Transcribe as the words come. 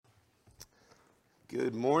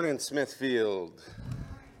Good morning, Smithfield.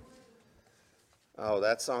 Oh,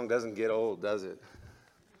 that song doesn't get old, does it?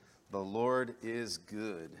 The Lord is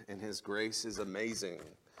good, and His grace is amazing.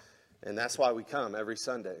 And that's why we come every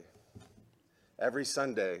Sunday. Every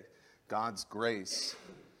Sunday, God's grace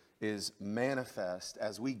is manifest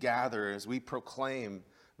as we gather, as we proclaim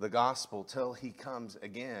the gospel till He comes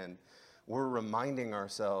again. We're reminding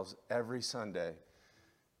ourselves every Sunday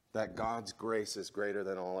that God's grace is greater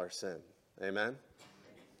than all our sin. Amen?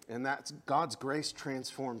 And that God's grace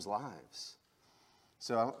transforms lives.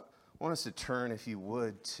 So I want us to turn, if you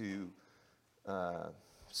would, to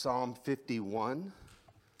Psalm 51.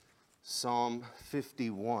 Psalm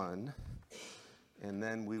 51. And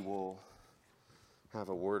then we will have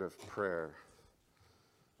a word of prayer.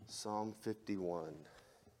 Psalm 51.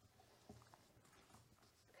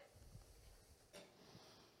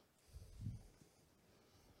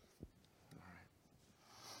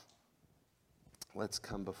 Let's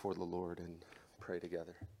come before the Lord and pray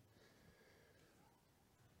together.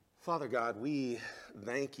 Father God, we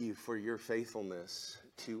thank you for your faithfulness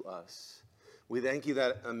to us. We thank you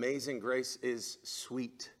that amazing grace is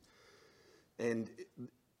sweet. And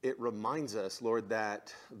it reminds us, Lord,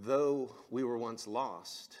 that though we were once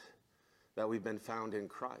lost, that we've been found in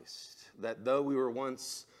Christ. That though we were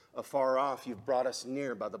once afar off, you've brought us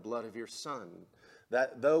near by the blood of your Son.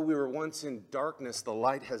 That though we were once in darkness, the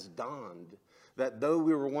light has dawned. That though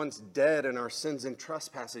we were once dead in our sins and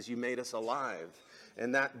trespasses, you made us alive.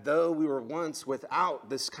 And that though we were once without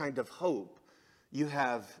this kind of hope, you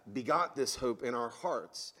have begot this hope in our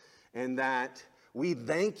hearts. And that we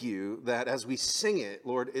thank you that as we sing it,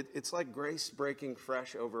 Lord, it's like grace breaking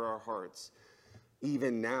fresh over our hearts,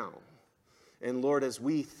 even now. And Lord, as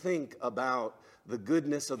we think about the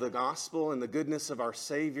goodness of the gospel and the goodness of our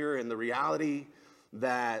Savior and the reality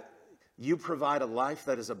that you provide a life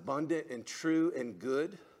that is abundant and true and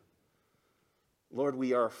good, Lord,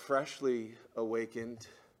 we are freshly awakened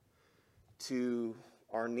to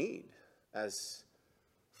our need as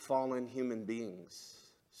fallen human beings,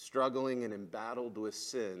 struggling and embattled with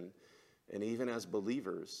sin, and even as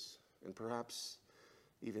believers, and perhaps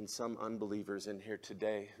even some unbelievers in here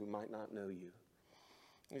today who might not know you.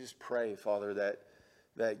 I just pray, Father,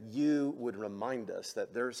 that you would remind us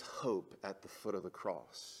that there's hope at the foot of the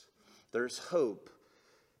cross. There's hope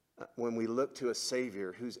when we look to a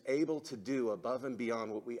Savior who's able to do above and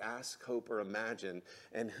beyond what we ask, hope, or imagine,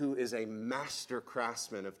 and who is a master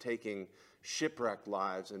craftsman of taking shipwrecked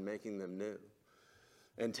lives and making them new,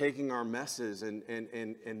 and taking our messes and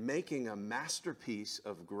making a masterpiece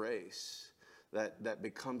of grace that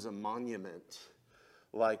becomes a monument,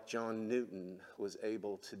 like John Newton was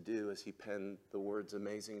able to do as he penned the words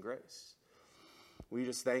Amazing Grace. We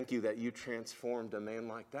just thank you that you transformed a man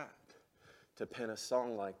like that to pen a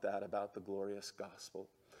song like that about the glorious gospel.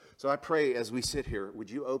 So I pray as we sit here, would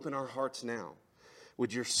you open our hearts now?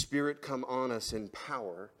 Would your Spirit come on us in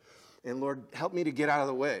power? And Lord, help me to get out of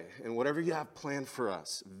the way. And whatever you have planned for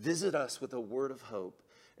us, visit us with a word of hope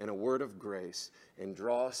and a word of grace and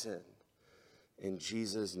draw us in. In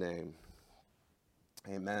Jesus' name,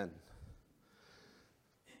 amen.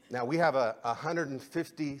 Now we have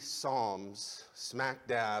 150 Psalms smack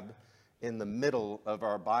dab in the middle of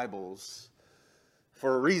our Bibles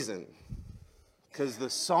for a reason, because the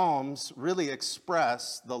Psalms really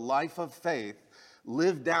express the life of faith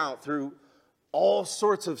lived out through all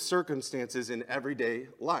sorts of circumstances in everyday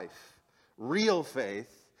life. Real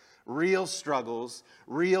faith, real struggles,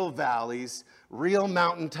 real valleys, real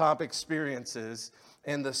mountaintop experiences,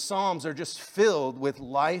 and the Psalms are just filled with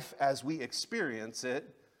life as we experience it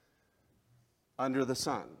under the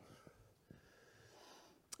sun.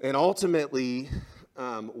 And ultimately,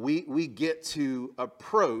 we get to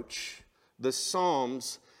approach the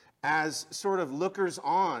Psalms as sort of lookers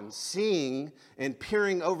on, seeing and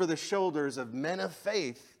peering over the shoulders of men of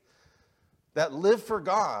faith that live for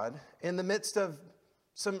God in the midst of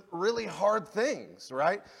some really hard things,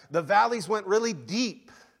 right? The valleys went really deep,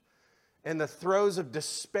 and the throes of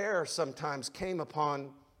despair sometimes came upon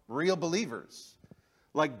real believers.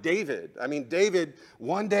 Like David. I mean, David,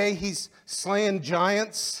 one day he's slaying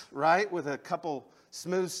giants, right, with a couple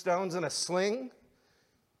smooth stones and a sling.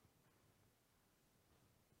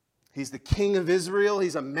 He's the king of Israel.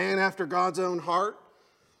 He's a man after God's own heart.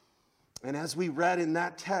 And as we read in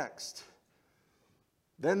that text,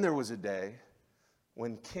 then there was a day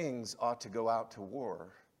when kings ought to go out to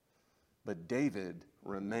war, but David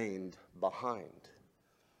remained behind.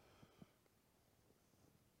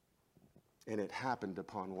 And it happened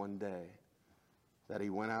upon one day that he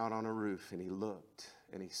went out on a roof and he looked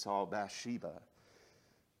and he saw Bathsheba,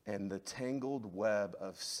 and the tangled web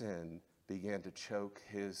of sin began to choke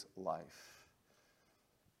his life.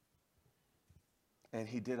 And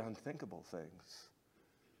he did unthinkable things.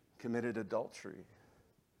 Committed adultery.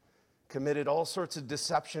 Committed all sorts of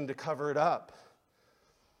deception to cover it up.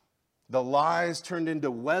 The lies turned into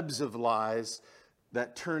webs of lies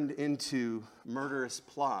that turned into murderous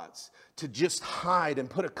plots to just hide and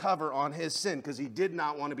put a cover on his sin because he did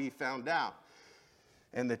not want to be found out.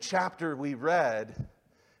 And the chapter we read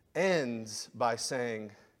ends by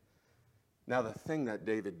saying, now the thing that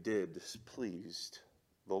David did displeased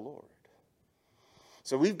the Lord.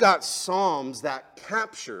 So we've got Psalms that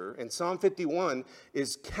capture, and Psalm 51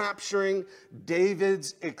 is capturing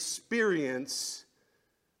David's experience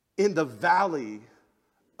in the valley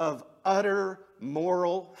of utter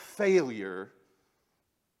moral failure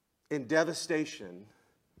and devastation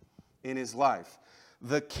in his life.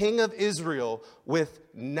 The king of Israel, with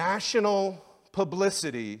national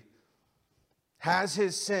publicity, has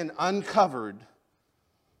his sin uncovered,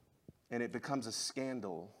 and it becomes a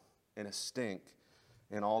scandal and a stink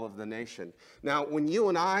in all of the nation. Now, when you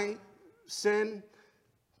and I sin,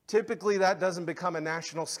 typically that doesn't become a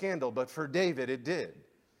national scandal, but for David it did.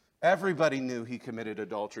 Everybody knew he committed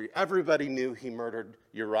adultery. Everybody knew he murdered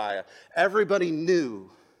Uriah. Everybody knew.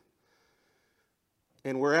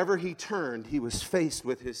 And wherever he turned, he was faced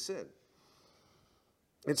with his sin.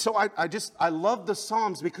 And so I love the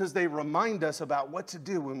Psalms because they remind us about what to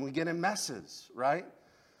do when we get in messes, right?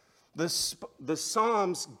 The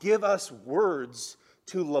Psalms give us words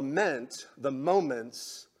to lament the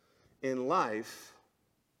moments in life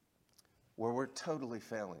where we're totally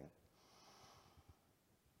failing.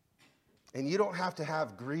 And you don't have to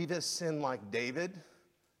have grievous sin like David,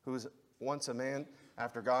 who was once a man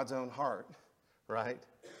after God's own heart, right?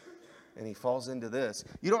 And he falls into this.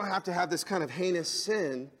 You don't have to have this kind of heinous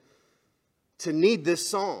sin to need this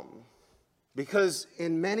psalm. Because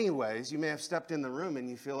in many ways, you may have stepped in the room and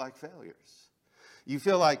you feel like failures. You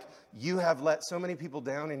feel like you have let so many people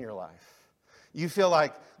down in your life. You feel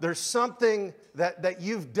like there's something that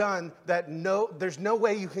you've done that there's no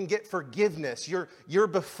way you can get forgiveness. You're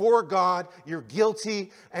before God, you're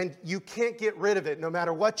guilty, and you can't get rid of it no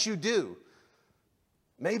matter what you do.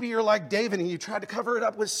 Maybe you're like David and you tried to cover it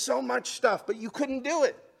up with so much stuff, but you couldn't do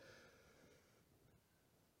it.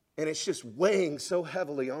 And it's just weighing so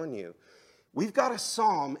heavily on you. We've got a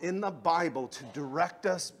psalm in the Bible to direct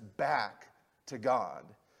us back to God.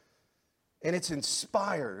 And it's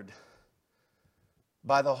inspired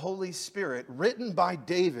by the Holy Spirit, written by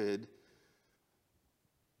David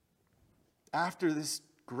after this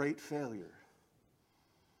great failure.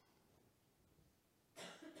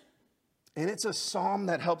 And it's a psalm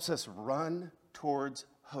that helps us run towards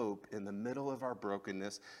hope in the middle of our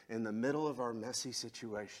brokenness, in the middle of our messy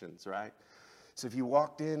situations, right? So if you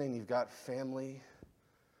walked in and you've got family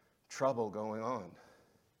trouble going on,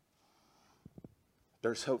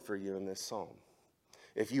 there's hope for you in this psalm.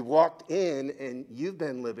 If you walked in and you've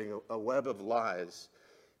been living a web of lies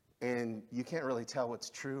and you can't really tell what's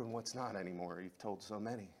true and what's not anymore, you've told so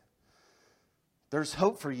many, there's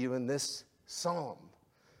hope for you in this psalm.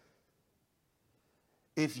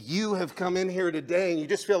 If you have come in here today and you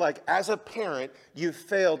just feel like as a parent you've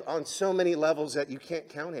failed on so many levels that you can't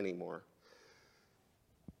count anymore,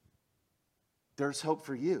 there's hope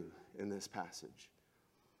for you in this passage.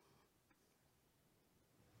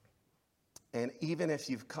 And even if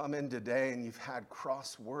you've come in today and you've had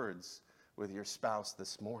cross words with your spouse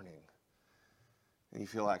this morning, and you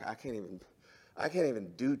feel like, I can't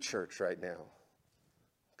even do church right now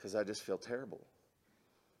because I just feel terrible.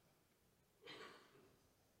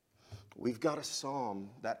 We've got a psalm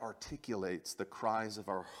that articulates the cries of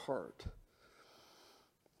our heart.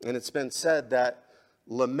 And it's been said that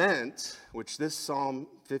lament, which this Psalm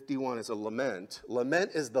 51 is a lament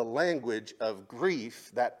is the language of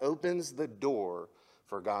grief that opens the door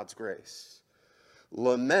for God's grace.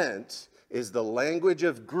 Lament is the language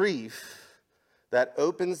of grief that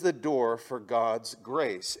opens the door for God's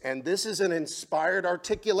grace. And this is an inspired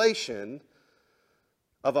articulation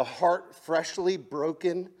of a heart freshly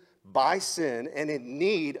broken by sin and in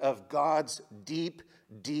need of God's deep,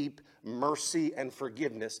 deep mercy and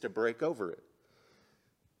forgiveness to break over it.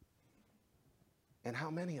 And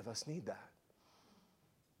how many of us need that?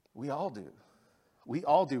 We all do. We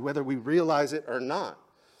all do, whether we realize it or not.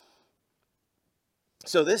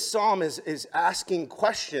 So this psalm is asking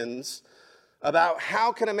questions about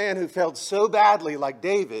how can a man who failed so badly like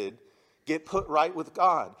David get put right with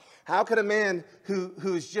God? How can a man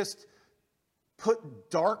who's just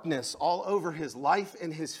put darkness all over his life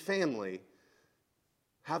and his family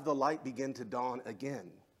have the light begin to dawn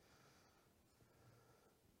again?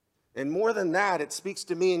 And more than that, it speaks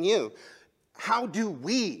to me and you. How do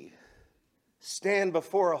we stand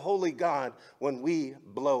before a holy God when we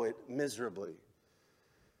blow it miserably?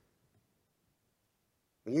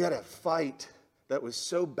 When you had a fight that was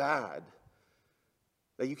so bad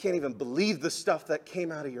that you can't even believe the stuff that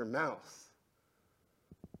came out of your mouth.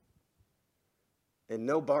 And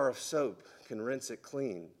no bar of soap can rinse it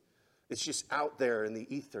clean. It's just out there in the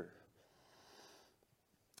ether.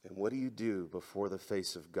 And what do you do before the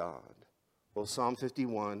face of God? Well, Psalm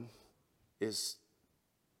 51 is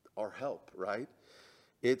our help, right?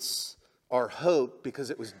 It's our hope because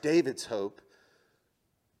it was David's hope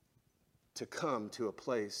to come to a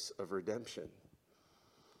place of redemption.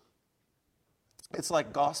 It's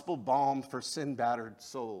like gospel balm for sin-battered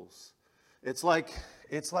souls. It's like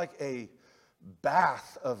a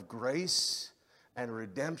bath of grace and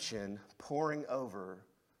redemption pouring over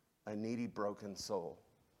a needy, broken soul.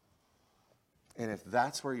 And if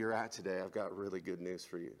that's where you're at today, I've got really good news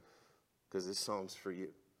for you, because this psalm's for you.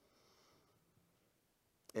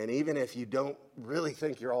 And even if you don't really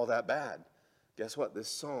think you're all that bad, guess what? This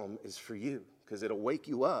psalm is for you, because it'll wake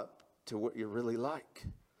you up to what you're really like.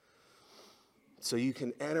 So you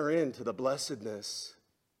can enter into the blessedness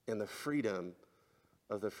and the freedom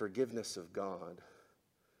of the forgiveness of God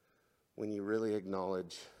when you really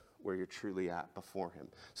acknowledge where you're truly at before him.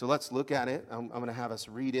 So let's look at it. I'm going to have us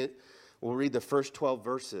read it. We'll read the first 12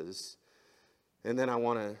 verses, and then I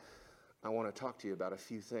want to talk to you about a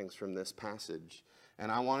few things from this passage.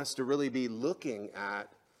 And I want us to really be looking at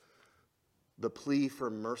the plea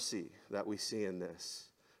for mercy that we see in this,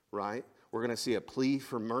 right? We're going to see a plea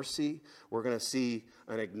for mercy. We're going to see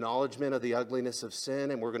an acknowledgement of the ugliness of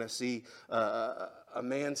sin. And we're going to see a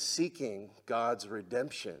man seeking God's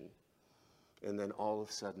redemption. And then all of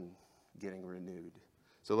a sudden getting renewed.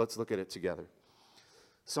 So let's look at it together.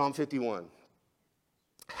 Psalm 51.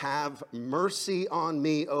 Have mercy on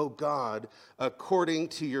me, O God, according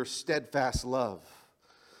to your steadfast love.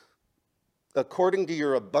 According to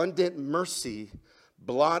your abundant mercy,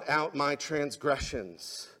 blot out my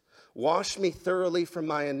transgressions. Wash me thoroughly from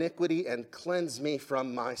my iniquity and cleanse me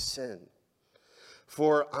from my sin.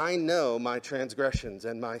 For I know my transgressions,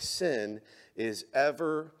 and my sin is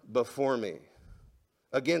ever before me.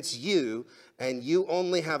 Against you, and you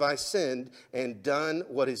only have I sinned and done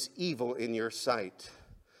what is evil in your sight,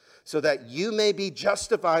 so that you may be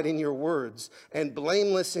justified in your words and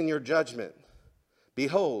blameless in your judgment.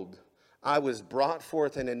 Behold, I was brought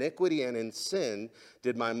forth in iniquity, and in sin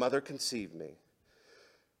did my mother conceive me.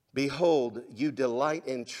 Behold, you delight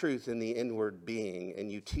in truth in the inward being,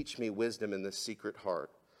 and you teach me wisdom in the secret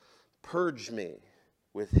heart. Purge me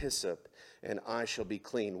with hyssop, and I shall be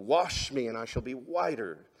clean. Wash me, and I shall be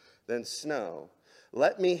whiter than snow.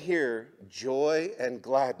 Let me hear joy and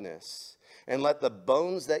gladness, and let the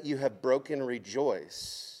bones that you have broken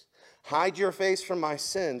rejoice. Hide your face from my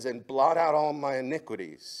sins, and blot out all my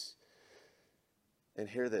iniquities. And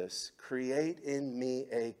hear this, create in me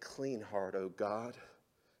a clean heart, O God,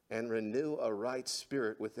 and renew a right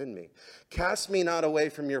spirit within me. Cast me not away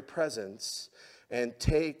from your presence, and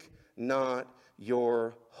take not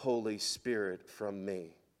your Holy Spirit from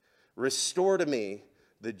me. Restore to me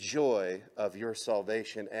the joy of your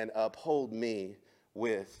salvation, and uphold me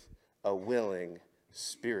with a willing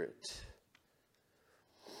spirit.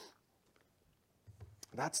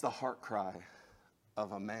 That's the heart cry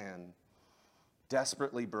of a man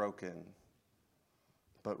desperately broken,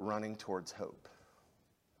 but running towards hope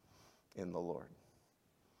in the Lord.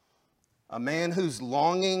 A man who's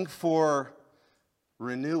longing for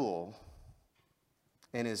renewal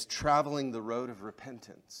and is traveling the road of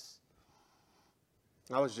repentance.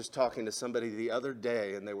 I was just talking to somebody the other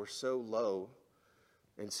day, and they were so low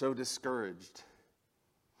and so discouraged,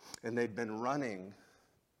 and they'd been running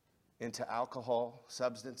into alcohol,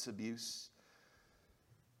 substance abuse,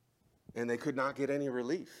 and they could not get any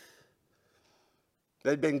relief.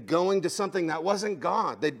 They'd been going to something that wasn't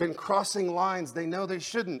God. They'd been crossing lines they know they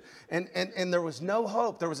shouldn't. And there was no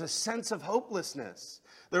hope. There was a sense of hopelessness.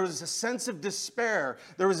 There was a sense of despair.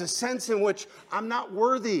 There was a sense in which I'm not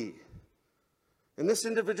worthy. And this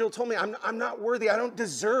individual told me, I'm not worthy. I don't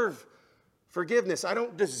deserve forgiveness. I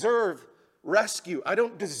don't deserve rescue. I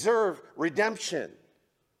don't deserve redemption.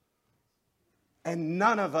 And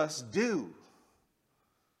none of us do.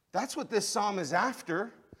 That's what this psalm is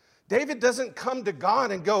after. David doesn't come to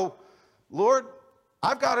God and go, Lord,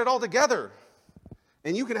 I've got it all together.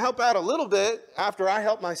 And you can help out a little bit after I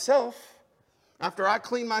help myself, after I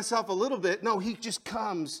clean myself a little bit. No, he just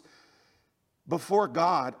comes before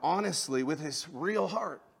God honestly with his real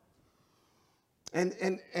heart. And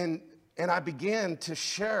I began to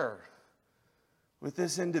share with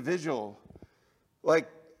this individual, like,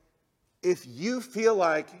 if you feel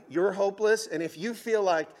like you're hopeless, and if you feel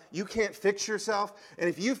like you can't fix yourself, and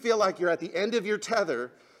if you feel like you're at the end of your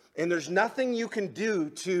tether, and there's nothing you can do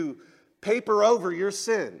to paper over your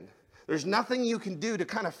sin, there's nothing you can do to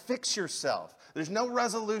kind of fix yourself, there's no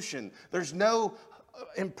resolution, there's no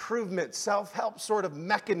improvement, self-help sort of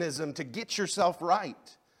mechanism to get yourself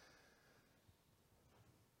right.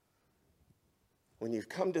 When you've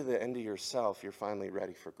come to the end of yourself, you're finally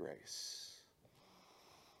ready for grace.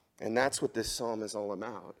 And that's what this psalm is all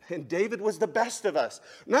about. And David was the best of us.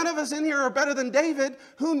 None of us in here are better than David.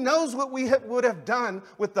 Who knows what we would have done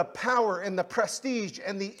with the power and the prestige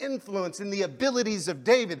and the influence and the abilities of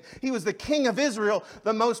David. He was the king of Israel,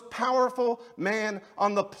 the most powerful man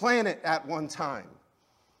on the planet at one time.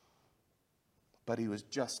 But he was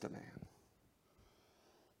just a man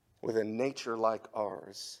with a nature like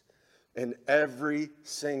ours. And every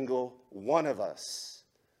single one of us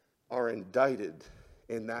are indicted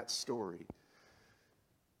in that story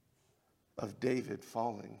of David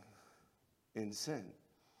falling in sin.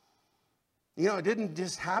 You know, it didn't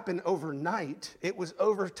just happen overnight. It was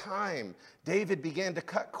over time. David began to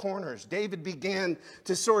cut corners. David began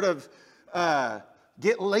to sort of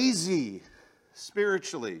get lazy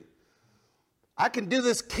spiritually. I can do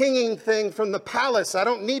this kinging thing from the palace. I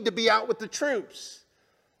don't need to be out with the troops.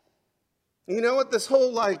 You know what? This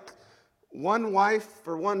whole like one wife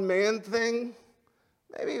for one man thing,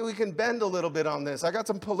 maybe we can bend a little bit on this. I got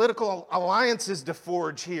some political alliances to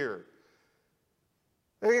forge here.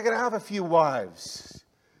 Maybe you're going to have a few wives.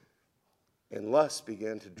 And lust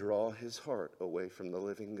began to draw his heart away from the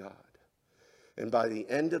living God. And by the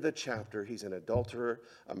end of the chapter, he's an adulterer,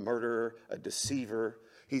 a murderer, a deceiver.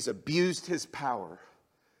 He's abused his power.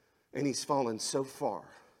 And he's fallen so far.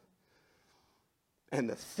 And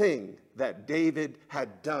the thing that David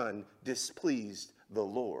had done displeased the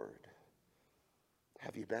Lord.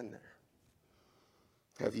 Have you been there?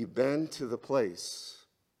 Have you been to the place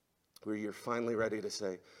where you're finally ready to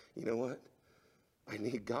say, you know what? I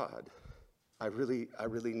need God. I really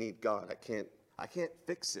need God. I can't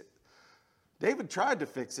fix it. David tried to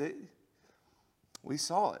fix it. We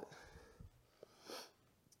saw it.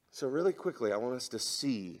 So really quickly, I want us to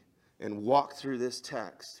see and walk through this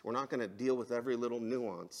text. We're not going to deal with every little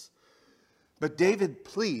nuance. But David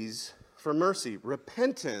pleads for mercy.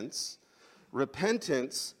 Repentance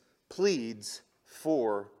pleads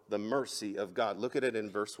for the mercy of God. Look at it in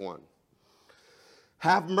verse 1.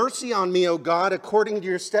 Have mercy on me, O God, according to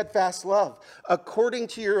your steadfast love. According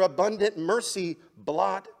to your abundant mercy,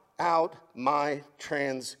 blot out my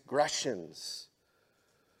transgressions.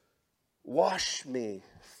 Wash me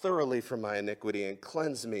thoroughly from my iniquity and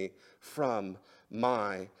cleanse me from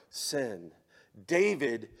my sin.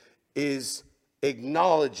 David is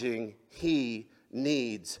acknowledging he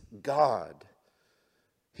needs God.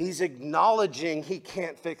 He's acknowledging he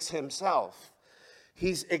can't fix himself.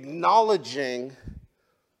 He's acknowledging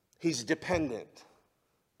he's dependent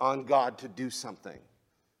on God to do something.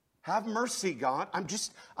 Have mercy, God.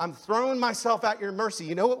 I'm throwing myself at your mercy.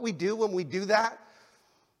 You know what we do when we do that?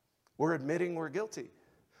 We're admitting we're guilty.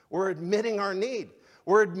 We're admitting our need.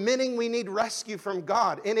 We're admitting we need rescue from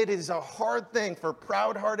God. And it is a hard thing for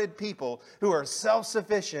proud-hearted people who are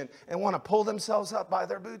self-sufficient and want to pull themselves up by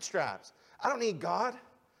their bootstraps. I don't need God.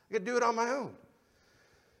 I can do it on my own.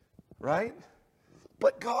 Right?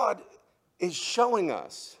 But God is showing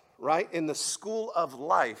us, right, in the school of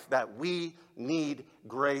life that we need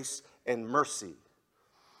grace and mercy.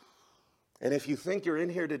 And if you think you're in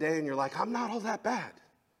here today and you're like, I'm not all that bad.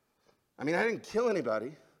 I mean, I didn't kill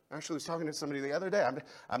anybody. I actually was talking to somebody the other day.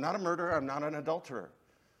 I'm not a murderer. I'm not an adulterer.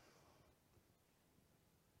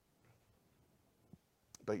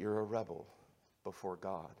 But you're a rebel before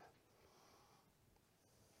God.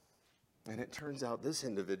 And it turns out this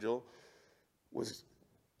individual was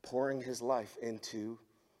pouring his life into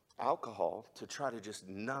alcohol to try to just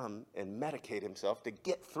numb and medicate himself to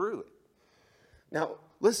get through it. Now,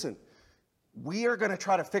 listen, we are going to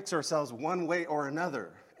try to fix ourselves one way or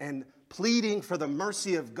another. And pleading for the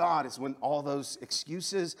mercy of God is when all those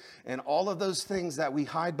excuses and all of those things that we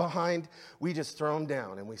hide behind, we just throw them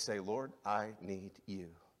down and we say, Lord, I need you.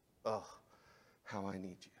 Oh, how I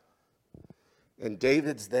need you. And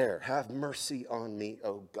David's there. Have mercy on me,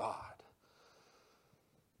 O God,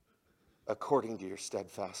 according to your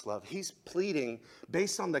steadfast love. He's pleading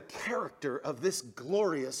based on the character of this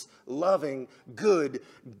glorious, loving, good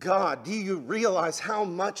God. Do you realize how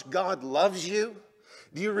much God loves you?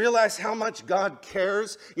 Do you realize how much God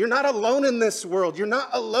cares? You're not alone in this world. You're not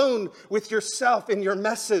alone with yourself and your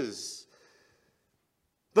messes.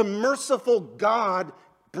 The merciful God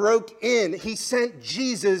broke in. He sent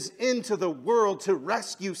Jesus into the world to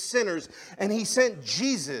rescue sinners. And he sent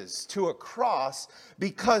Jesus to a cross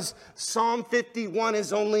because Psalm 51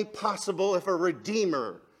 is only possible if a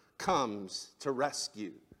Redeemer comes to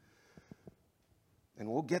rescue. And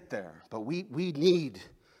we'll get there. But we need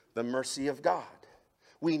the mercy of God.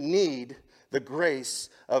 We need the grace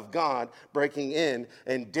of God breaking in.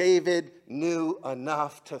 And David knew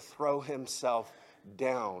enough to throw himself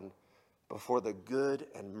down before the good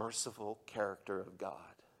and merciful character of God.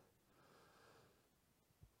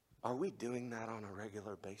 Are we doing that on a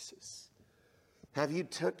regular basis? Have you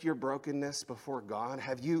took your brokenness before God?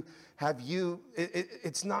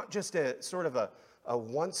 It's not just a sort of a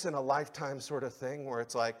once in a lifetime sort of thing where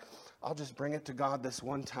it's like, I'll just bring it to God this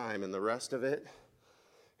one time and the rest of it,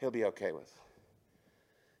 he'll be okay with.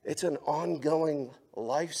 It's an ongoing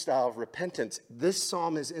lifestyle of repentance. This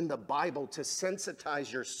psalm is in the Bible to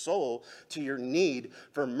sensitize your soul to your need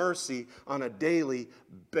for mercy on a daily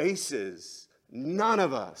basis. None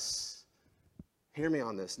of us, hear me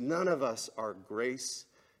on this, none of us are grace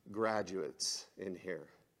graduates in here.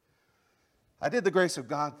 I did the grace of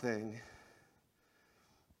God thing,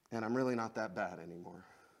 and I'm really not that bad anymore.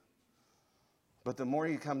 But the more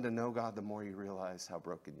you come to know God, the more you realize how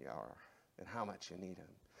broken you are and how much you need him.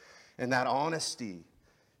 And that honesty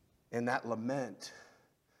and that lament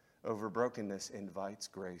over brokenness invites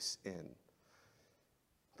grace in.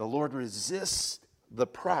 The Lord resists the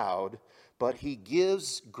proud, but he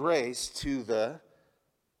gives grace to the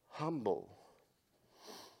humble.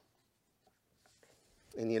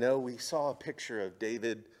 And we saw a picture of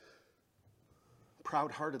David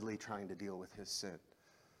proud-heartedly trying to deal with his sin.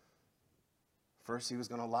 First, he was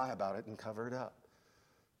going to lie about it and cover it up.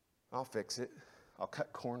 I'll fix it. I'll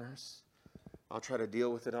cut corners. I'll try to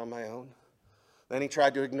deal with it on my own. Then he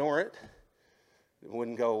tried to ignore it. It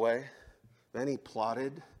wouldn't go away. Then he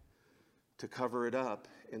plotted to cover it up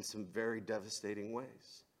in some very devastating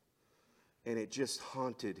ways. And it just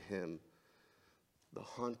haunted him, the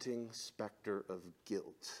haunting specter of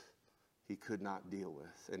guilt he could not deal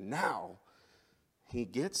with. And now he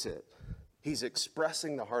gets it. He's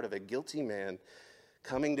expressing the heart of a guilty man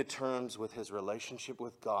coming to terms with his relationship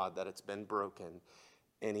with God, that it's been broken,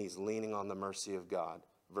 and he's leaning on the mercy of God.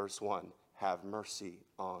 Verse 1, have mercy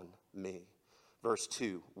on me. Verse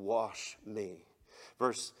 2, wash me.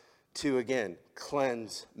 Verse 2 again,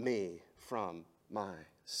 cleanse me from my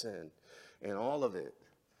sin. And all of it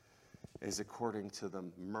is according to the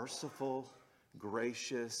merciful,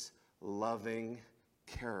 gracious, loving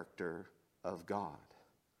character of God.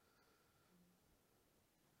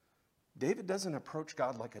 David doesn't approach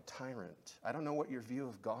God like a tyrant. I don't know what your view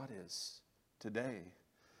of God is today.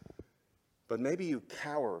 But maybe you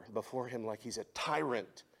cower before him like he's a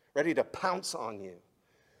tyrant, ready to pounce on you.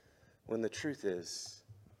 When the truth is,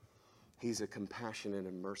 he's a compassionate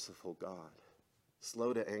and merciful God,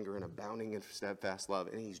 slow to anger and abounding in steadfast love.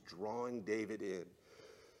 And he's drawing David in.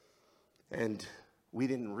 And we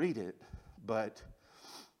didn't read it, but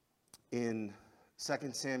in 2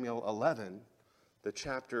 Samuel 11, the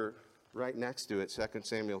chapter right next to it, 2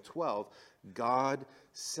 Samuel 12, God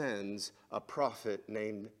sends a prophet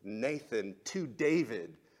named Nathan to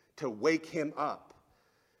David to wake him up.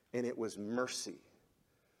 And it was mercy.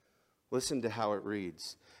 Listen to how it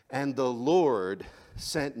reads. And the Lord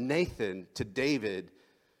sent Nathan to David,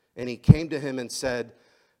 and he came to him and said,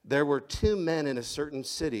 there were two men in a certain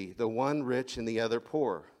city, the one rich and the other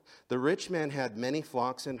poor. The rich man had many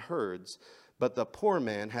flocks and herds, but the poor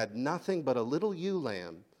man had nothing but a little ewe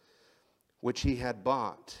lamb, which he had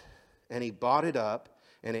bought. And he bought it up,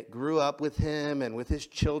 and it grew up with him and with his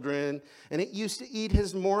children, and it used to eat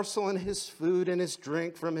his morsel and his food and his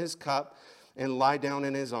drink from his cup and lie down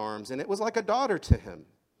in his arms, and it was like a daughter to him.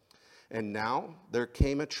 And now there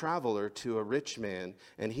came a traveler to a rich man,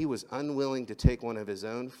 and he was unwilling to take one of his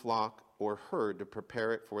own flock or herd to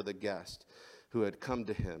prepare it for the guest who had come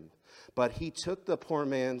to him. But he took the poor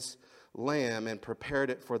man's lamb and prepared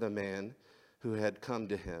it for the man who had come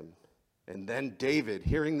to him. And then David,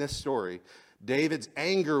 hearing this story, David's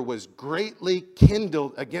anger was greatly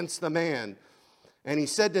kindled against the man. And he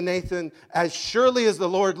said to Nathan, as surely as the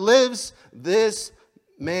Lord lives, this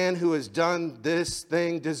man who has done this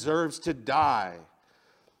thing deserves to die.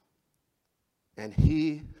 And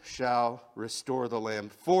he shall restore the lamb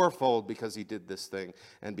fourfold because he did this thing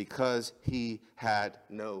and because he had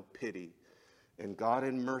no pity. And God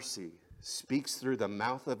in mercy speaks through the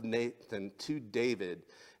mouth of Nathan to David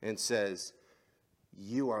and says,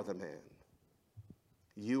 you are the man.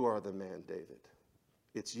 You are the man, David.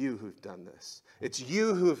 It's you who've done this. It's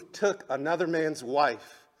you who've took another man's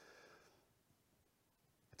wife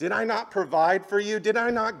Did I not provide for you? Did I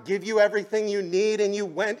not give you everything you need? And you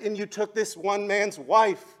went and you took this one man's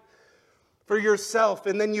wife for yourself,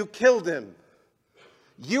 and then you killed him.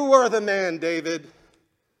 You are the man, David.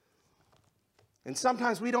 And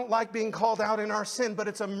sometimes we don't like being called out in our sin, but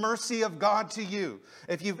it's a mercy of God to you.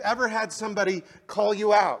 If you've ever had somebody call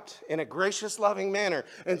you out in a gracious, loving manner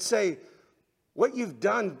and say, what you've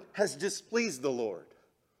done has displeased the Lord,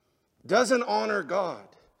 doesn't honor God,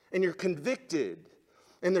 and you're convicted,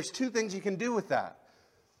 and there's two things you can do with that.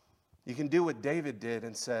 You can do what David did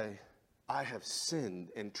and say, I have sinned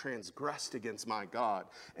and transgressed against my God.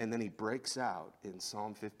 And then he breaks out in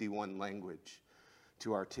Psalm 51 language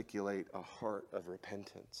to articulate a heart of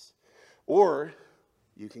repentance. Or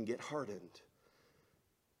you can get hardened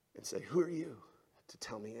and say, who are you to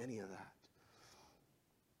tell me any of that?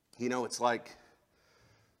 You know, it's like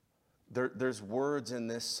there's words in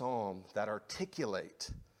this psalm that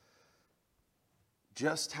articulate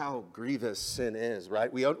just how grievous sin is,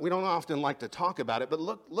 right? We don't often like to talk about it, but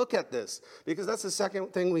look at this, because that's the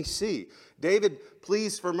second thing we see. David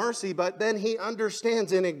pleads for mercy, but then he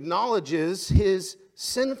understands and acknowledges his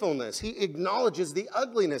sinfulness. He acknowledges the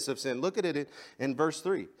ugliness of sin. Look at it in verse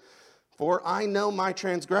 3. For I know my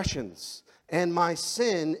transgressions, and my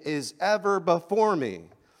sin is ever before me.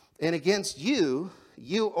 And against you,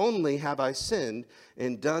 you only have I sinned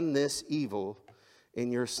and done this evil in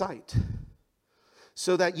your sight,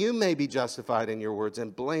 so that you may be justified in your words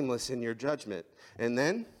and blameless in your judgment. And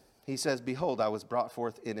then he says, behold, I was brought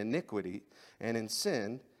forth in iniquity, and in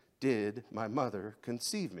sin did my mother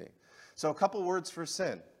conceive me. So a couple words for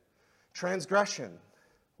sin. Transgression.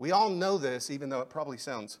 We all know this, even though it probably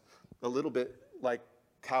sounds a little bit like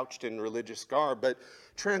couched in religious garb, but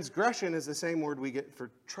transgression is the same word we get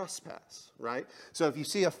for trespass, right? So if you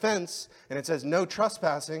see a fence and it says no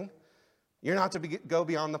trespassing, you're not to go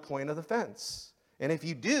beyond the point of the fence. And if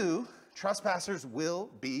you do, trespassers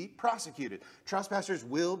will be prosecuted. Trespassers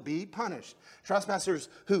will be punished. Trespassers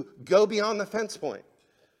who go beyond the fence point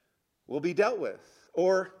will be dealt with.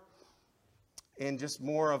 Or in just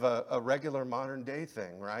more of a regular modern day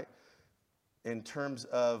thing, right? In terms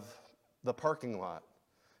of the parking lot,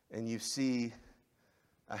 and you see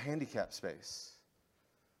a handicap space.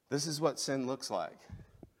 This is what sin looks like.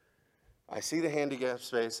 I see the handicap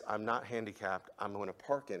space. I'm not handicapped. I'm going to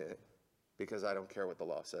park in it, because I don't care what the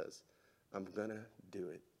law says. I'm going to do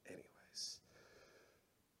it anyways.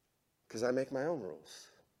 Because I make my own rules.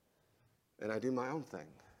 And I do my own thing.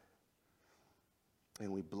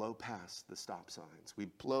 And we blow past the stop signs. We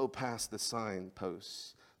blow past the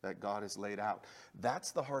signposts that God has laid out. That's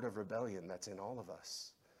the heart of rebellion that's in all of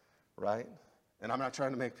us, right? And I'm not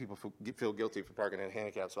trying to make people feel guilty for parking in a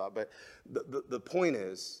handicap spot, but the point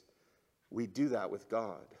is, we do that with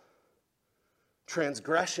God.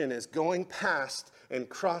 Transgression is going past and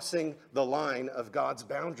crossing the line of God's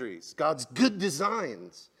boundaries, God's good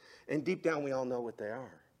designs. And deep down, we all know what they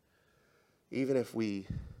are, even if we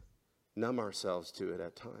numb ourselves to it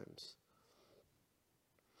at times.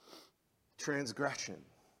 Transgression.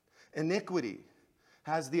 Iniquity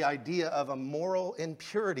has the idea of a moral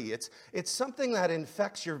impurity. It's something that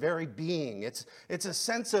infects your very being. It's a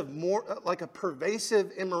sense of more like a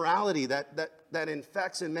pervasive immorality that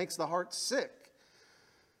infects and makes the heart sick.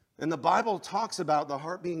 And the Bible talks about the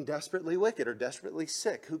heart being desperately wicked or desperately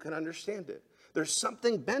sick. Who can understand it? There's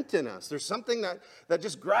something bent in us. There's something that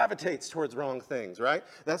just gravitates towards wrong things, right?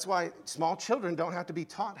 That's why small children don't have to be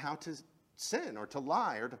taught how to sin or to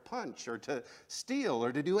lie or to punch or to steal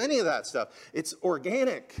or to do any of that stuff. It's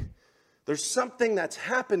organic. There's something that's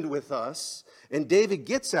happened with us, and David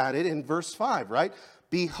gets at it in verse 5, right?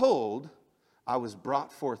 Behold, I was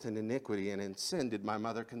brought forth in iniquity, and in sin did my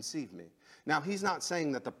mother conceive me. Now, he's not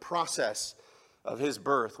saying that the process of his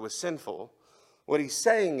birth was sinful. What he's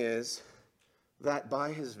saying is that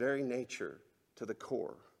by his very nature, to the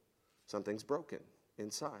core, something's broken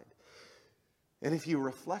inside. And if you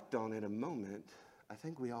reflect on it a moment, I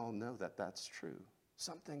think we all know that that's true.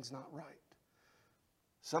 Something's not right.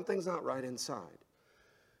 Something's not right inside.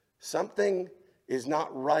 Something is not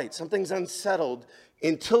right. Something's unsettled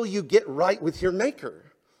until you get right with your Maker.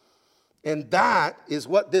 And that is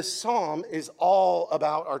what this psalm is all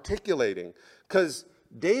about articulating. Because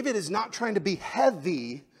David is not trying to be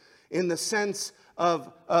heavy in the sense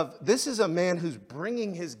of this is a man who's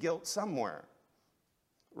bringing his guilt somewhere,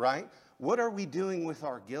 right? What are we doing with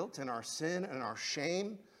our guilt and our sin and our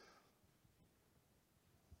shame?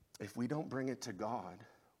 If we don't bring it to God,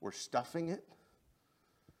 we're stuffing it.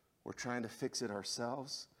 We're trying to fix it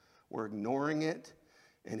ourselves. We're ignoring it,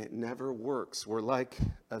 and it never works. We're like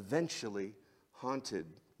eventually haunted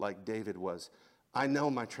like David was I know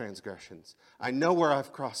my transgressions. I know where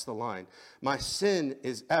I've crossed the line. My sin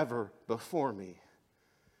is ever before me.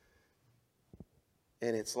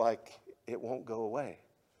 And it's like it won't go away.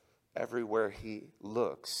 Everywhere he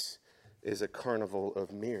looks is a carnival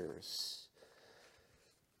of mirrors.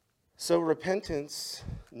 So repentance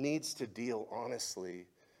needs to deal honestly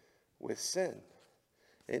with sin.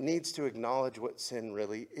 It needs to acknowledge what sin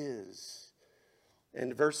really is.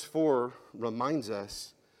 And verse 4 reminds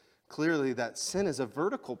us clearly that sin is a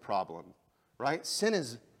vertical problem, right? Sin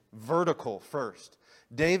is vertical first.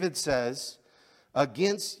 David says,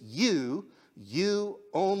 against you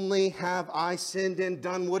only have I sinned and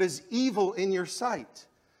done what is evil in your sight.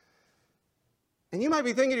 And you might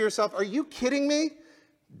be thinking to yourself, are you kidding me?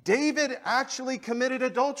 David actually committed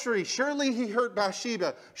adultery. Surely he hurt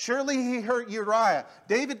Bathsheba. Surely he hurt Uriah.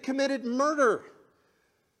 David committed murder.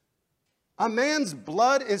 A man's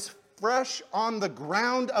blood is fresh on the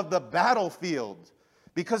ground of the battlefield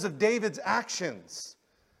because of David's actions.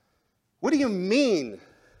 What do you mean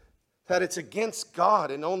that it's against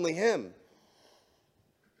God and only him?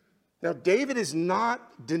 Now, David is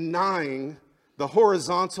not denying the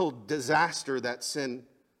horizontal disaster that sin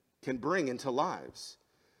can bring into lives.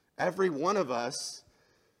 Every one of us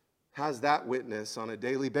has that witness on a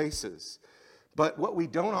daily basis. But what we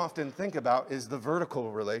don't often think about is the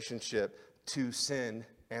vertical relationship to sin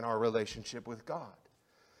and our relationship with God.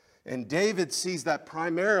 And David sees that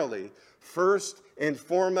primarily. First and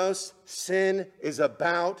foremost, sin is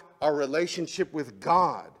about our relationship with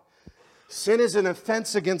God. Sin is an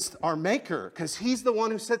offense against our Maker because he's the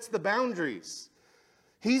one who sets the boundaries.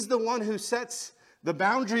 He's the one who sets the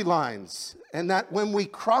boundary lines, and that when we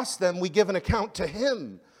cross them, we give an account to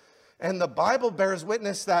him. And the Bible bears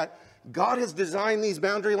witness that God has designed these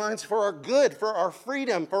boundary lines for our good, for our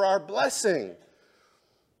freedom, for our blessing.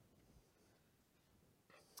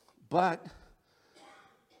 But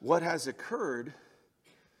what has occurred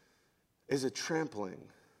is a trampling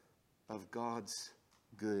of God's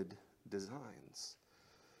good designs.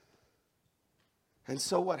 And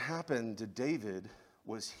so what happened to David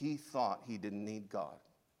was he thought he didn't need God.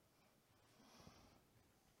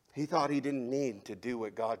 He thought he didn't need to do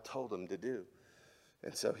what God told him to do.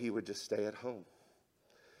 And so he would just stay at home.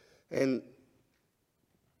 And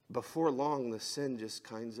before long, the sin just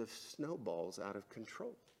kinds of snowballs out of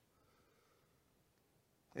control.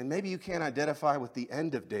 And maybe you can't identify with the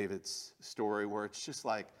end of David's story where it's just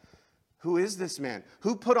like, who is this man?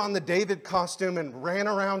 Who put on the David costume and ran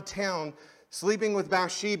around town sleeping with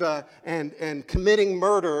Bathsheba and committing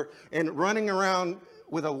murder and running around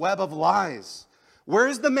with a web of lies?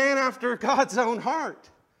 Where's the man after God's own heart?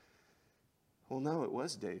 Well, no, it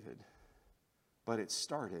was David. But it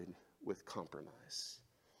started with compromise.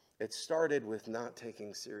 It started with not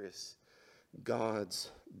taking serious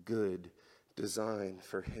God's good design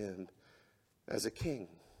for him as a king.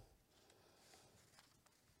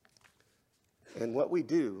 And what we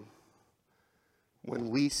do when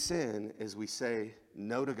we sin is we say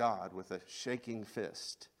no to God with a shaking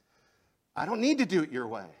fist. I don't need to do it your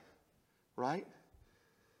way, right?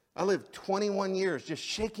 I lived 21 years just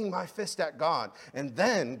shaking my fist at God, and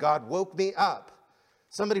then God woke me up.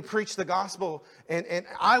 Somebody preached the gospel, and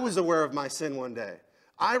I was aware of my sin one day.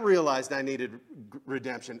 I realized I needed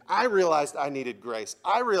redemption. I realized I needed grace.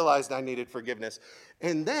 I realized I needed forgiveness.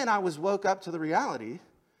 And then I was woke up to the reality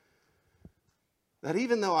that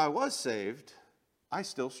even though I was saved, I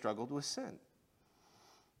still struggled with sin.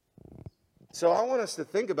 So I want us to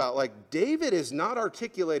think about, like, David is not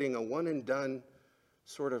articulating a one and done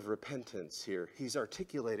sort of repentance here. He's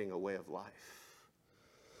articulating a way of life,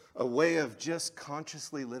 a way of just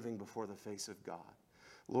consciously living before the face of God.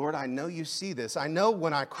 Lord, I know you see this. I know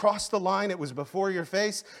when I crossed the line, it was before your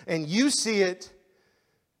face, and you see it,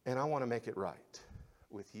 and I want to make it right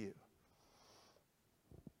with you.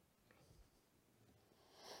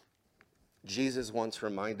 Jesus once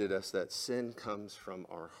reminded us that sin comes from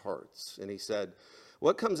our hearts. And he said,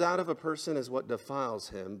 what comes out of a person is what defiles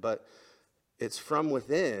him, but it's from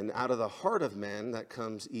within, out of the heart of man, that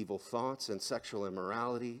comes evil thoughts and sexual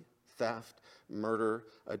immorality, theft, murder,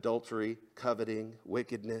 adultery, coveting,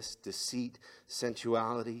 wickedness, deceit,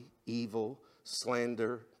 sensuality, evil,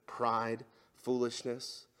 slander, pride,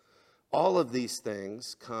 foolishness. All of these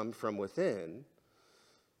things come from within,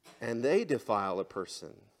 and they defile a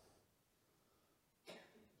person.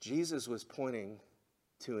 Jesus was pointing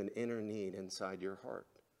to an inner need inside your heart.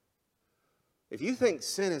 If you think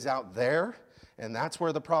sin is out there and that's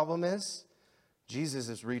where the problem is, Jesus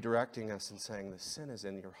is redirecting us and saying the sin is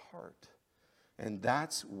in your heart. And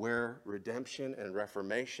that's where redemption and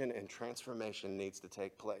reformation and transformation needs to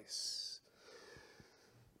take place.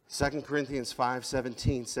 2 Corinthians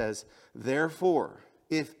 5:17 says, therefore,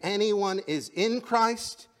 if anyone is in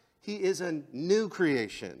Christ, he is a new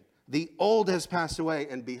creation. The old has passed away,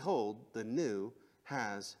 and behold, the new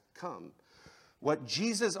has come. What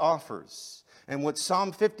Jesus offers and what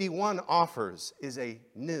Psalm 51 offers is a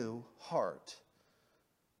new heart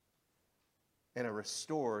and a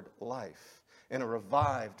restored life and a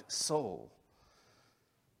revived soul.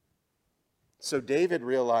 So David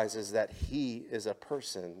realizes that he is a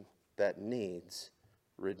person that needs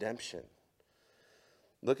redemption.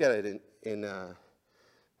 Look at it in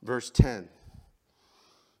verse 10.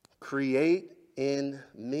 Create in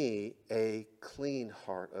me a clean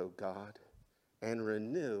heart, O God, and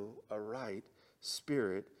renew a right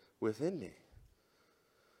spirit within me.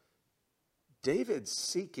 David's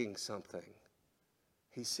seeking something.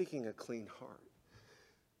 He's seeking a clean heart.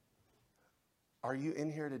 Are you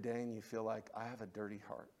in here today and you feel like, I have a dirty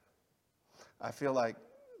heart? I feel like,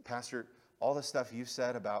 Pastor, all the stuff you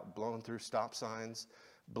said about blowing through stop signs,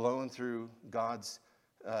 blowing through God's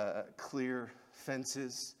clear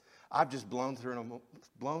fences, I've just blown through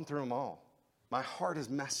them all. My heart is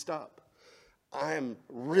messed up. I am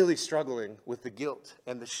really struggling with the guilt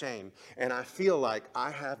and the shame, and I feel like I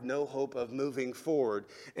have no hope of moving forward.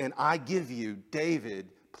 And I give you David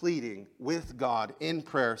pleading with God in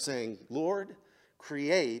prayer, saying, Lord,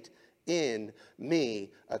 create in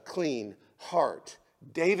me a clean heart.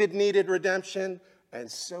 David needed redemption, and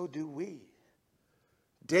so do we.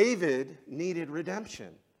 David needed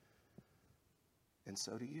redemption, and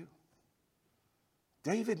so do you.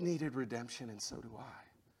 David needed redemption, and so do I.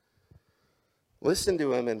 Listen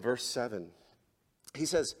to him in verse 7. He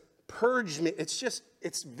says, purge me.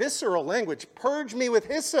 It's visceral language. Purge me with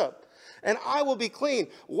hyssop, and I will be clean.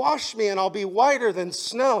 Wash me, and I'll be whiter than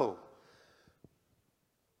snow.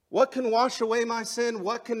 What can wash away my sin?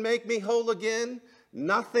 What can make me whole again?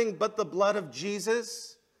 Nothing but the blood of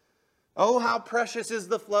Jesus. Oh, how precious is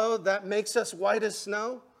the flow that makes us white as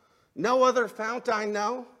snow. No other fount I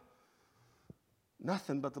know.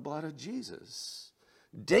 Nothing but the blood of Jesus.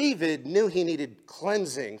 David knew he needed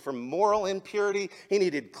cleansing from moral impurity. He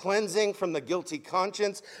needed cleansing from the guilty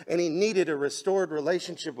conscience. And he needed a restored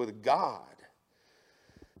relationship with God.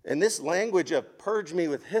 And this language of purge me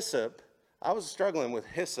with hyssop, I was struggling with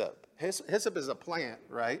hyssop. Hyssop is a plant,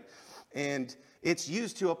 right? And it's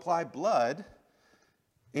used to apply blood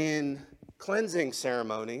in cleansing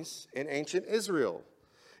ceremonies in ancient Israel.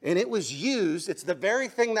 And it was used, it's the very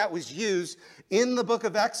thing that was used in the book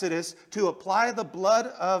of Exodus to apply the blood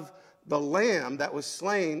of the lamb that was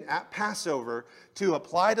slain at Passover to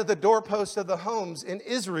apply to the doorposts of the homes in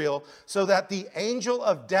Israel so that the angel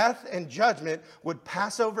of death and judgment would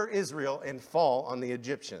pass over Israel and fall on the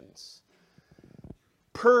Egyptians.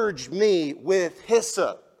 Purge me with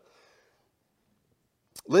hyssop.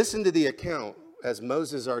 Listen to the account as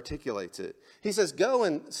Moses articulates it. He says, go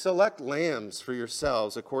and select lambs for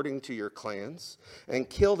yourselves according to your clans and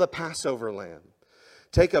kill the Passover lamb.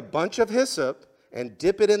 Take a bunch of hyssop and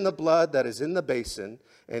dip it in the blood that is in the basin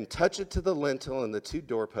and touch it to the lintel and the two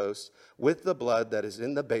doorposts with the blood that is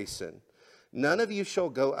in the basin. None of you shall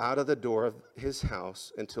go out of the door of his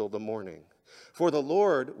house until the morning. For the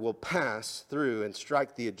Lord will pass through and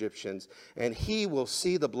strike the Egyptians, and he will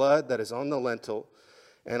see the blood that is on the lintel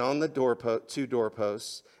and on the two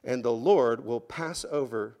doorposts, and the Lord will pass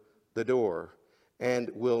over the door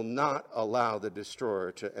and will not allow the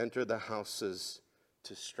destroyer to enter the houses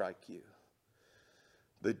to strike you.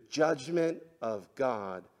 The judgment of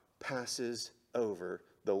God passes over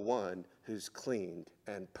the one who's cleaned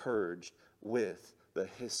and purged with the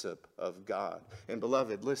hyssop of God. And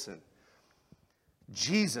beloved, listen,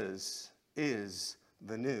 Jesus is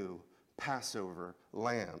the new Passover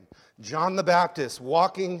lamb. John the Baptist,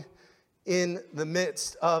 walking in the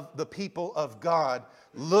midst of the people of God,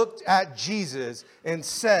 looked at Jesus and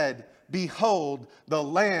said, behold, the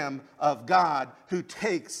Lamb of God who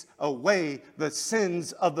takes away the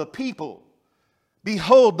sins of the people.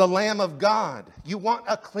 Behold, the Lamb of God. You want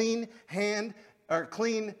a clean hand or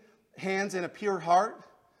clean hands and a pure heart?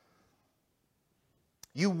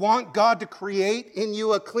 You want God to create in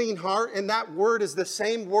you a clean heart, and that word is the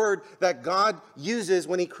same word that God uses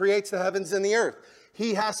when he creates the heavens and the earth.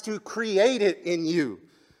 He has to create it in you.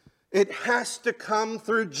 It has to come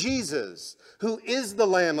through Jesus, who is the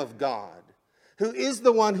Lamb of God, who is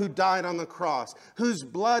the one who died on the cross, whose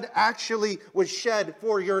blood actually was shed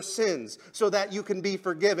for your sins so that you can be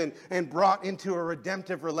forgiven and brought into a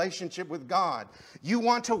redemptive relationship with God. You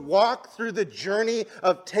want to walk through the journey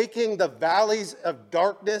of taking the valleys of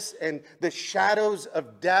darkness and the shadows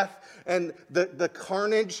of death and the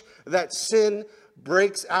carnage that sin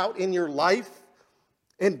breaks out in your life,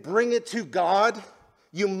 and bring it to God,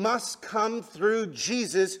 you must come through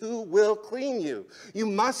Jesus who will clean you. You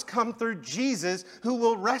must come through Jesus who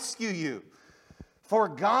will rescue you. For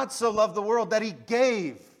God so loved the world that he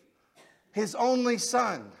gave his only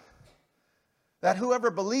Son, that whoever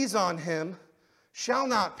believes on him shall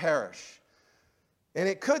not perish. And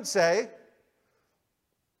it could say,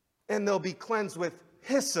 and they'll be cleansed with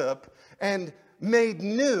hyssop and made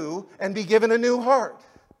new and be given a new heart.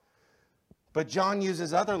 But John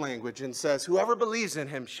uses other language and says, whoever believes in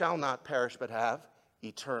him shall not perish but have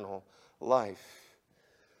eternal life.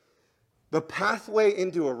 The pathway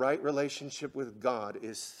into a right relationship with God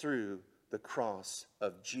is through the cross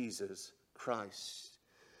of Jesus Christ.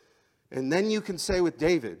 And then you can say with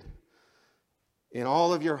David, in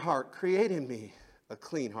all of your heart, create in me a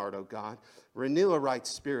clean heart, O God. Renew a right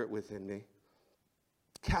spirit within me.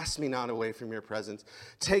 Cast me not away from your presence.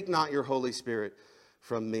 Take not your Holy Spirit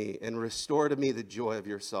from me, and restore to me the joy of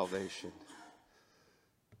your salvation.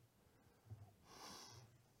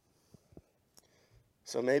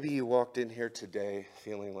 So maybe you walked in here today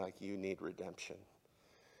feeling like you need redemption.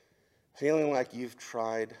 Feeling like you've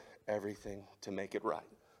tried everything to make it right,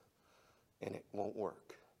 and it won't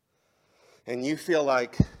work. And you feel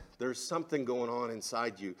like there's something going on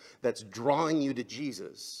inside you that's drawing you to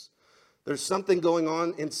Jesus. There's something going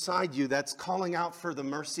on inside you that's calling out for the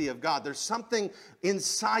mercy of God. There's something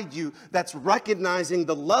inside you that's recognizing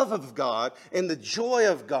the love of God and the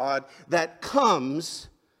joy of God that comes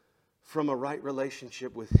from a right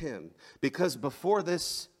relationship with him. Because before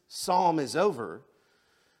this psalm is over,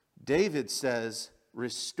 David says,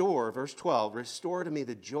 restore, verse 12, restore to me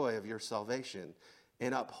the joy of your salvation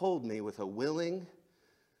and uphold me with a willing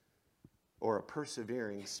or a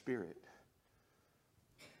persevering spirit.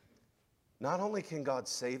 Not only can God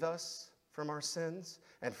save us from our sins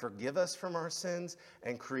and forgive us from our sins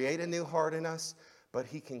and create a new heart in us, but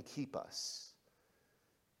he can keep us.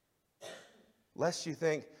 Lest you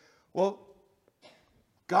think, well,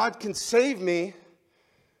 God can save me,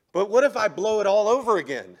 but what if I blow it all over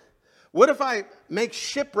again? What if I make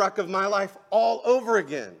shipwreck of my life all over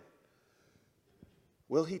again?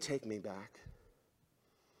 Will he take me back?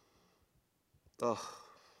 Oh,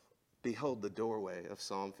 behold the doorway of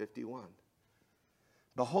Psalm 51.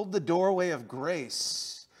 Behold the doorway of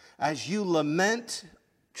grace as you lament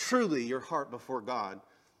truly your heart before God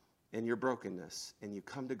and your brokenness, and you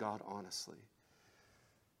come to God honestly.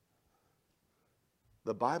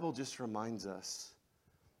 The Bible just reminds us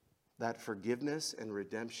that forgiveness and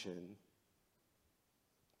redemption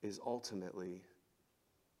is ultimately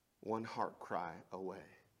one heart cry away.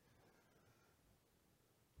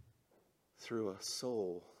 Through a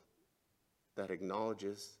soul that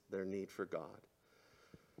acknowledges their need for God,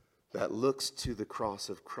 that looks to the cross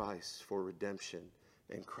of Christ for redemption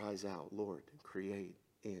and cries out, Lord, create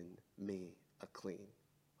in me a clean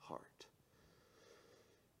heart.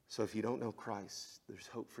 So if you don't know Christ, there's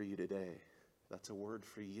hope for you today. That's a word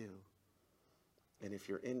for you. And if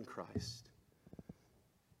you're in Christ,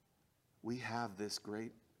 we have this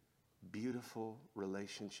great, beautiful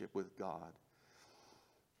relationship with God.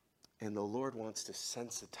 And the Lord wants to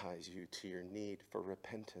sensitize you to your need for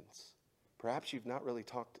repentance. Perhaps you've not really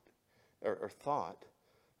talked or thought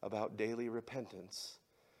about daily repentance,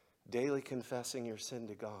 daily confessing your sin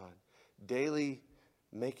to God, daily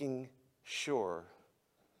making sure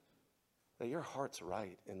that your heart's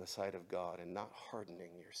right in the sight of God and not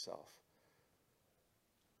hardening yourself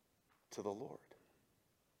to the Lord.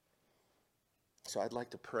 So I'd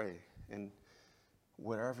like to pray, and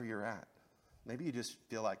wherever you're at, maybe you just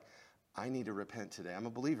feel like, I need to repent today. I'm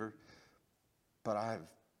a believer, but I've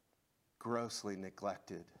grossly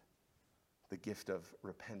neglected the gift of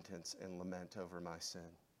repentance and lament over my sin,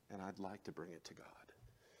 and I'd like to bring it to God.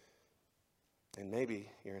 And maybe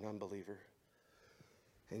you're an unbeliever,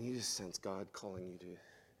 and you just sense God calling you to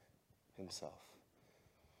himself.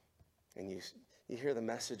 And you hear the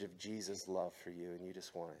message of Jesus' love for you, and you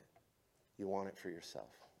just want it. You want it for yourself.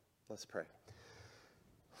 Let's pray.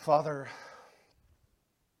 Father,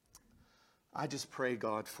 I just pray,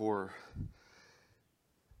 God, for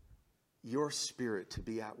your Spirit to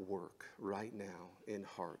be at work right now in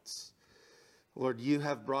hearts. Lord, you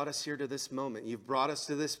have brought us here to this moment. You've brought us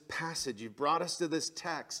to this passage. You've brought us to this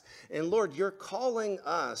text. And Lord, you're calling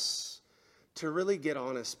us to really get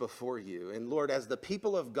honest before you. And Lord, as the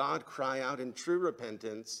people of God cry out in true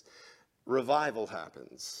repentance, revival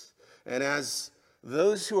happens. And as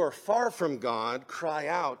those who are far from God cry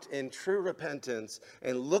out in true repentance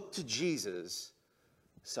and look to Jesus,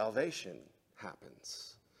 salvation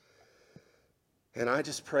happens. And I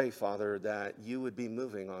just pray, Father, that you would be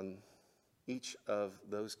moving on each of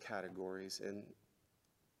those categories in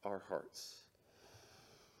our hearts.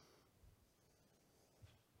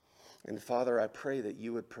 And Father, I pray that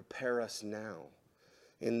you would prepare us now,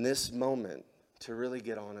 in this moment, to really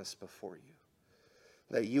get honest before you.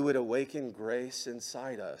 That you would awaken grace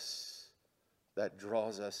inside us that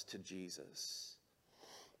draws us to Jesus.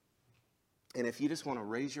 And if you just want to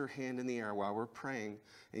raise your hand in the air while we're praying,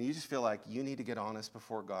 and you just feel like you need to get honest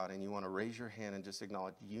before God, and you want to raise your hand and just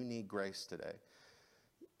acknowledge you need grace today.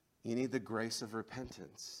 You need the grace of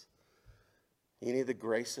repentance. You need the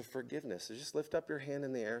grace of forgiveness. So just lift up your hand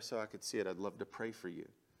in the air so I could see it. I'd love to pray for you.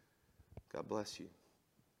 God bless you.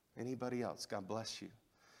 Anybody else? God bless you.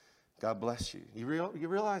 God bless you. You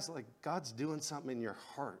realize like God's doing something in your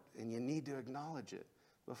heart, and you need to acknowledge it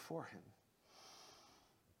before him.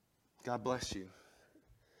 God bless you.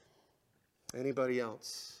 Anybody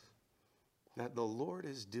else that the Lord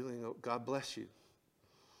is doing? God bless you.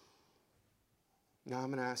 Now I'm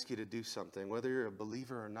going to ask you to do something, whether you're a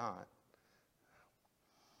believer or not.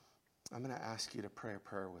 I'm going to ask you to pray a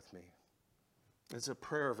prayer with me. It's a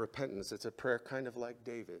prayer of repentance. It's a prayer kind of like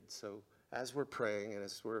David. So as we're praying and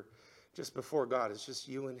as we're just before God, it's just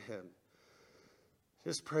you and him.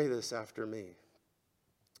 Just pray this after me.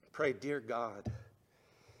 Pray, dear God,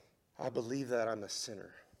 I believe that I'm a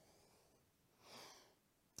sinner.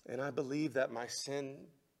 And I believe that my sin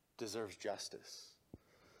deserves justice.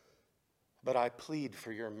 But I plead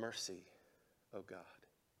for your mercy, O God.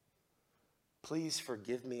 Please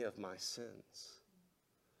forgive me of my sins.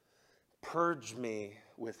 Purge me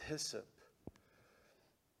with hyssop.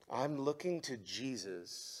 I'm looking to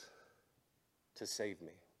Jesus to save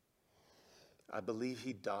me. I believe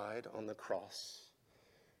he died on the cross,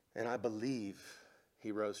 and I believe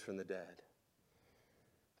he rose from the dead.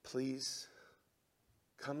 Please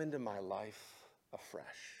come into my life afresh.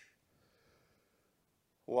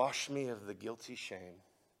 Wash me of the guilty shame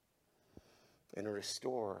and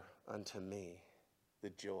restore unto me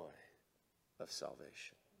the joy of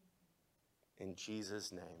salvation. In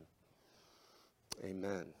Jesus' name,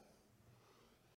 amen.